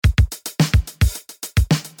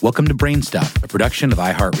Welcome to Brain Stuff, a production of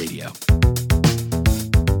iHeartRadio.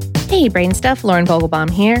 Hey, Brain Stuff, Lauren Vogelbaum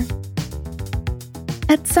here.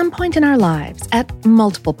 At some point in our lives, at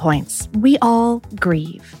multiple points, we all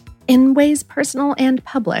grieve. In ways personal and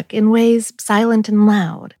public, in ways silent and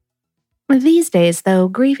loud. These days, though,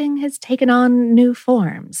 grieving has taken on new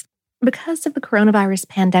forms. Because of the coronavirus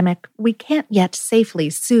pandemic, we can't yet safely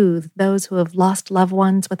soothe those who have lost loved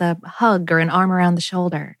ones with a hug or an arm around the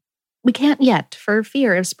shoulder. We can't yet, for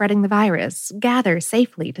fear of spreading the virus, gather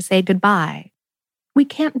safely to say goodbye. We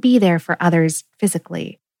can't be there for others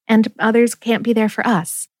physically, and others can't be there for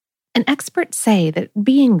us. And experts say that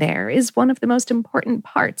being there is one of the most important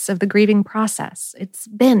parts of the grieving process. It's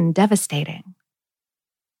been devastating.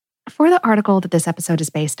 For the article that this episode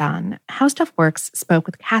is based on, How Stuff Works spoke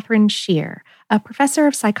with Catherine Scheer, a professor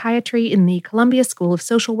of psychiatry in the Columbia School of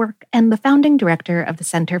Social Work and the founding director of the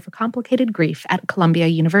Center for Complicated Grief at Columbia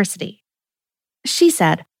University. She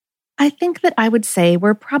said, "I think that I would say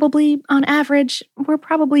on average, we're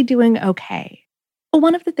probably doing okay.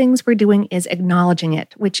 One of the things we're doing is acknowledging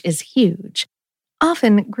it, which is huge.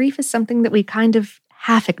 Often, grief is something that we kind of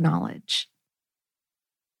half acknowledge."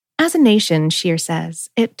 As a nation, Scheer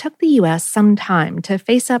says, it took the U.S. some time to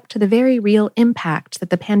face up to the very real impact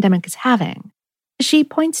that the pandemic is having. She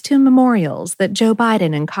points to memorials that Joe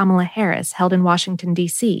Biden and Kamala Harris held in Washington,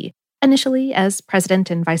 D.C., initially as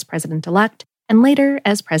president and vice president-elect, and later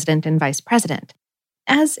as president and vice president,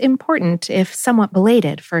 as important, if somewhat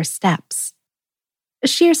belated, first steps.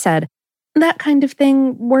 Scheer said, "That kind of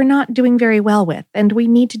thing we're not doing very well with, and we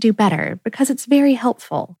need to do better because it's very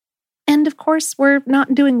helpful. And of course, we're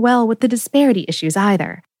not doing well with the disparity issues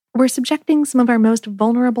either. We're subjecting some of our most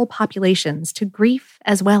vulnerable populations to grief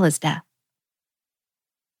as well as death."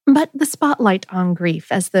 But the spotlight on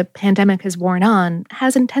grief as the pandemic has worn on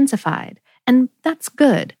has intensified, and that's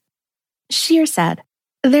good. Scheer said,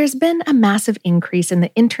 "There's been a massive increase in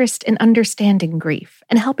the interest in understanding grief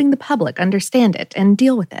and helping the public understand it and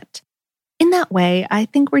deal with it. In that way, I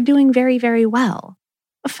think we're doing very, very well.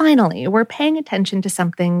 Finally, we're paying attention to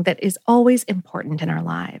something that is always important in our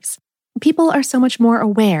lives. People are so much more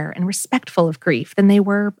aware and respectful of grief than they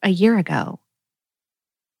were a year ago."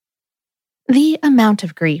 The amount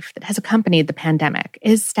of grief that has accompanied the pandemic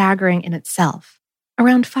is staggering in itself.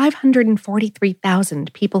 Around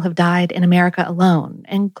 543,000 people have died in America alone,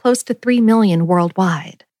 and close to 3 million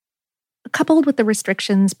worldwide. Coupled with the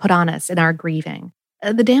restrictions put on us in our grieving,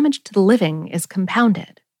 the damage to the living is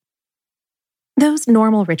compounded. Those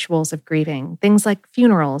normal rituals of grieving, things like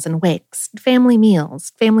funerals and wakes, family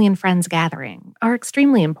meals, family and friends gathering, are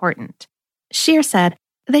extremely important. Scheer said,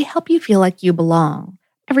 "They help you feel like you belong.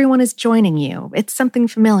 Everyone is joining you. It's something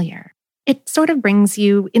familiar. It sort of brings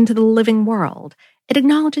you into the living world. It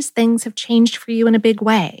acknowledges things have changed for you in a big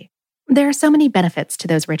way. There are so many benefits to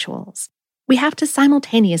those rituals. We have to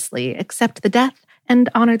simultaneously accept the death and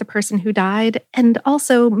honor the person who died, and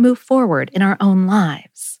also move forward in our own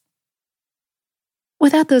lives."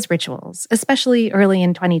 Without those rituals, especially early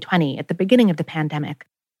in 2020 at the beginning of the pandemic,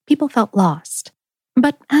 people felt lost.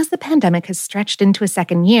 But as the pandemic has stretched into a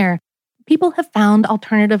second year, people have found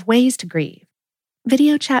alternative ways to grieve.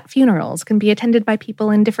 Video chat funerals can be attended by people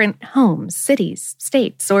in different homes, cities,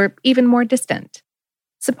 states, or even more distant.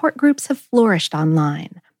 Support groups have flourished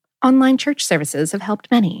online. Online church services have helped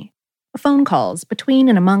many. Phone calls between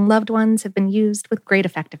and among loved ones have been used with great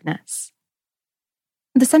effectiveness.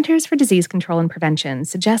 The Centers for Disease Control and Prevention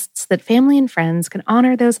suggests that family and friends can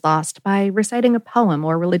honor those lost by reciting a poem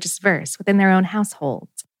or religious verse within their own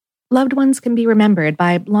households. Loved ones can be remembered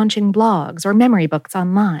by launching blogs or memory books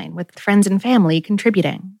online, with friends and family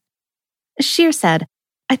contributing. Scheer said,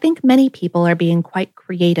 "I think many people are being quite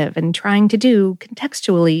creative and trying to do,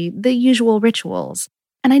 contextually, the usual rituals,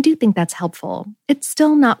 and I do think that's helpful. It's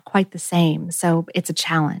still not quite the same, so it's a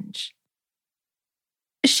challenge."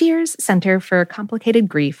 Scheer's Center for Complicated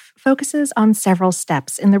Grief focuses on several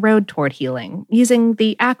steps in the road toward healing, using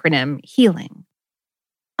the acronym HEALING.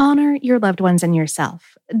 Honor your loved ones and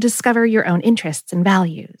yourself. Discover your own interests and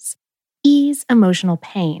values. Ease emotional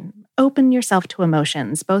pain. Open yourself to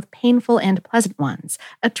emotions, both painful and pleasant ones.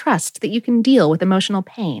 A trust that you can deal with emotional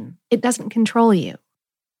pain. It doesn't control you.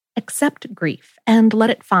 Accept grief and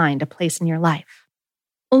let it find a place in your life.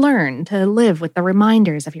 Learn to live with the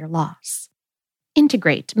reminders of your loss.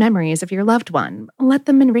 Integrate memories of your loved one. Let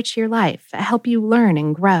them enrich your life, help you learn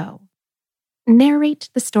and grow. Narrate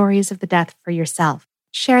the stories of the death for yourself.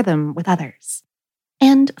 Share them with others.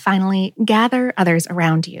 And finally, gather others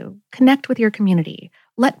around you. Connect with your community.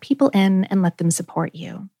 Let people in and let them support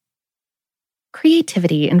you.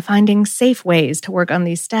 Creativity in finding safe ways to work on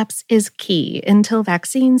these steps is key until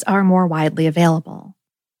vaccines are more widely available.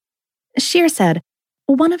 Shear said,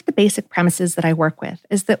 "One of the basic premises that I work with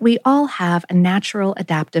is that we all have a natural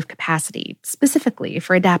adaptive capacity, specifically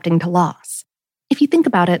for adapting to loss. If you think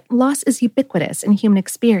about it, loss is ubiquitous in human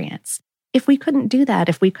experience. If we couldn't do that,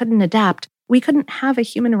 if we couldn't adapt, we couldn't have a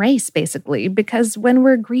human race, basically, because when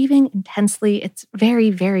we're grieving intensely, it's very,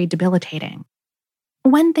 very debilitating.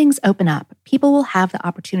 When things open up, people will have the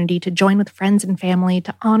opportunity to join with friends and family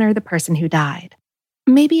to honor the person who died.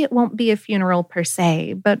 Maybe it won't be a funeral per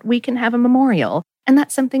se, but we can have a memorial, and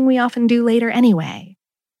that's something we often do later anyway.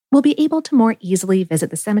 We'll be able to more easily visit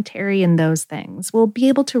the cemetery and those things. We'll be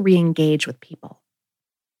able to re-engage with people."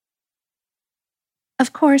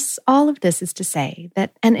 Of course, all of this is to say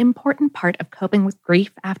that an important part of coping with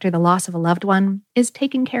grief after the loss of a loved one is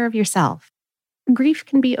taking care of yourself. Grief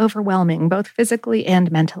can be overwhelming both physically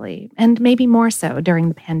and mentally, and maybe more so during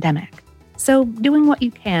the pandemic. So doing what you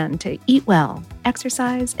can to eat well,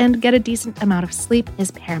 exercise, and get a decent amount of sleep is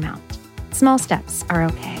paramount. Small steps are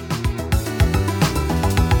okay.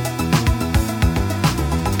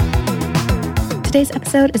 Today's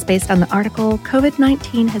episode is based on the article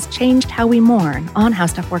 "COVID-19 Has Changed How We Mourn" on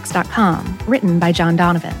HowStuffWorks.com, written by John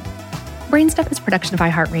Donovan. Brainstuff is a production of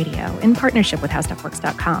iHeartRadio in partnership with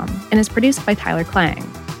HowStuffWorks.com and is produced by Tyler Klang.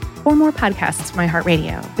 For more podcasts from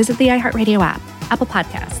iHeartRadio, visit the iHeartRadio app, Apple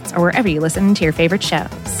Podcasts, or wherever you listen to your favorite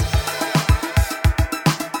shows.